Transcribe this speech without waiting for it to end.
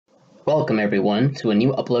Welcome everyone to a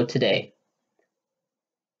new upload today.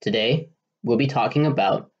 Today, we'll be talking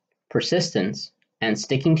about persistence and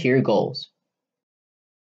sticking to your goals.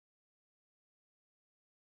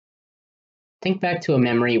 Think back to a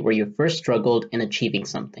memory where you first struggled in achieving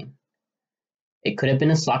something. It could have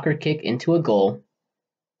been a soccer kick into a goal,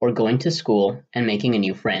 or going to school and making a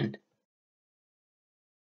new friend.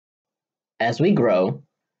 As we grow,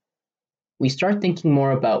 we start thinking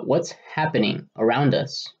more about what's happening around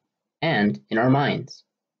us and in our minds.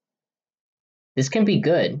 This can be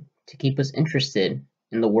good to keep us interested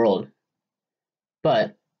in the world,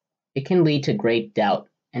 but it can lead to great doubt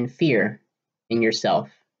and fear in yourself.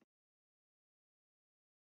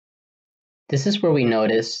 This is where we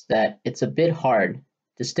notice that it's a bit hard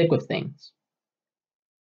to stick with things.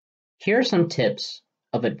 Here are some tips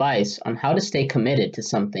of advice on how to stay committed to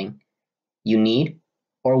something you need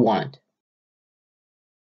or want.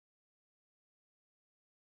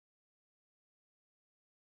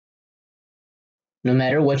 No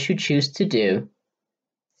matter what you choose to do,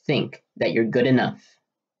 think that you're good enough.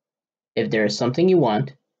 If there is something you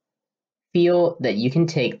want, feel that you can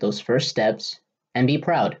take those first steps and be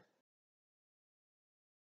proud.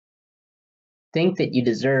 Think that you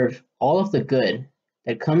deserve all of the good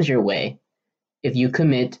that comes your way if you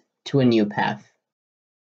commit to a new path.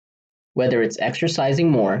 Whether it's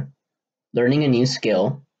exercising more, learning a new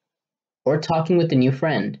skill, or talking with a new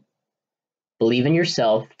friend, believe in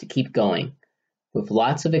yourself to keep going, with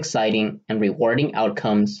lots of exciting and rewarding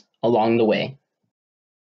outcomes along the way.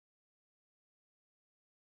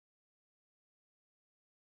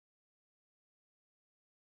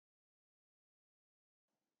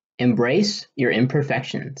 Embrace your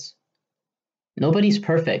imperfections. Nobody's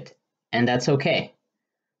perfect, and that's okay.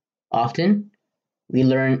 Often, we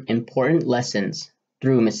learn important lessons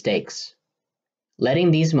through mistakes.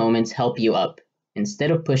 Letting these moments help you up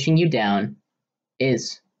instead of pushing you down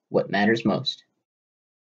is what matters most.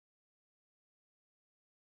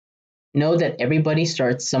 Know that everybody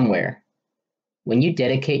starts somewhere. When you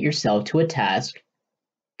dedicate yourself to a task,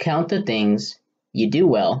 count the things you do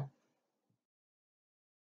well.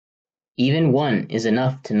 Even one is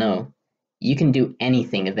enough to know you can do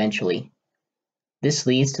anything eventually. This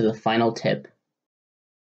leads to the final tip.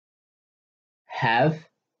 Have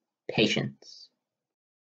patience.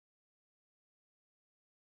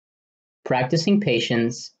 Practicing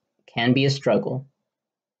patience can be a struggle,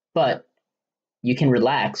 but you can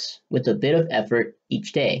relax with a bit of effort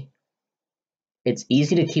each day. It's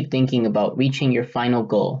easy to keep thinking about reaching your final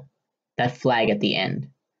goal, that flag at the end,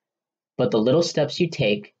 but the little steps you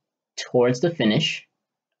take towards the finish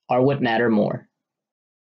are what matter more.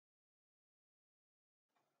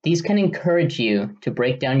 These can encourage you to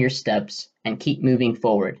break down your steps and keep moving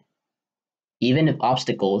forward, even if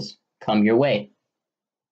obstacles come your way.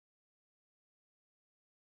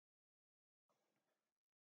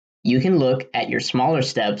 You can look at your smaller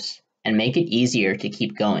steps and make it easier to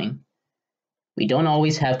keep going. We don't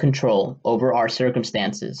always have control over our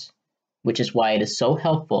circumstances, which is why it is so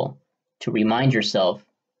helpful to remind yourself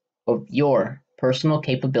of your personal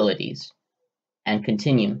capabilities and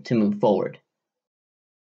continue to move forward.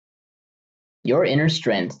 Your inner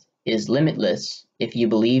strength is limitless if you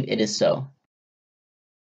believe it is so.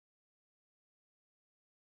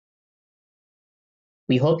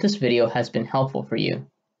 We hope this video has been helpful for you.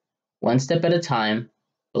 One step at a time,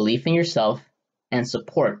 belief in yourself, and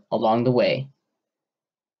support along the way.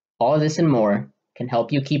 All this and more can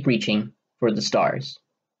help you keep reaching for the stars.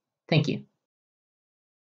 Thank you.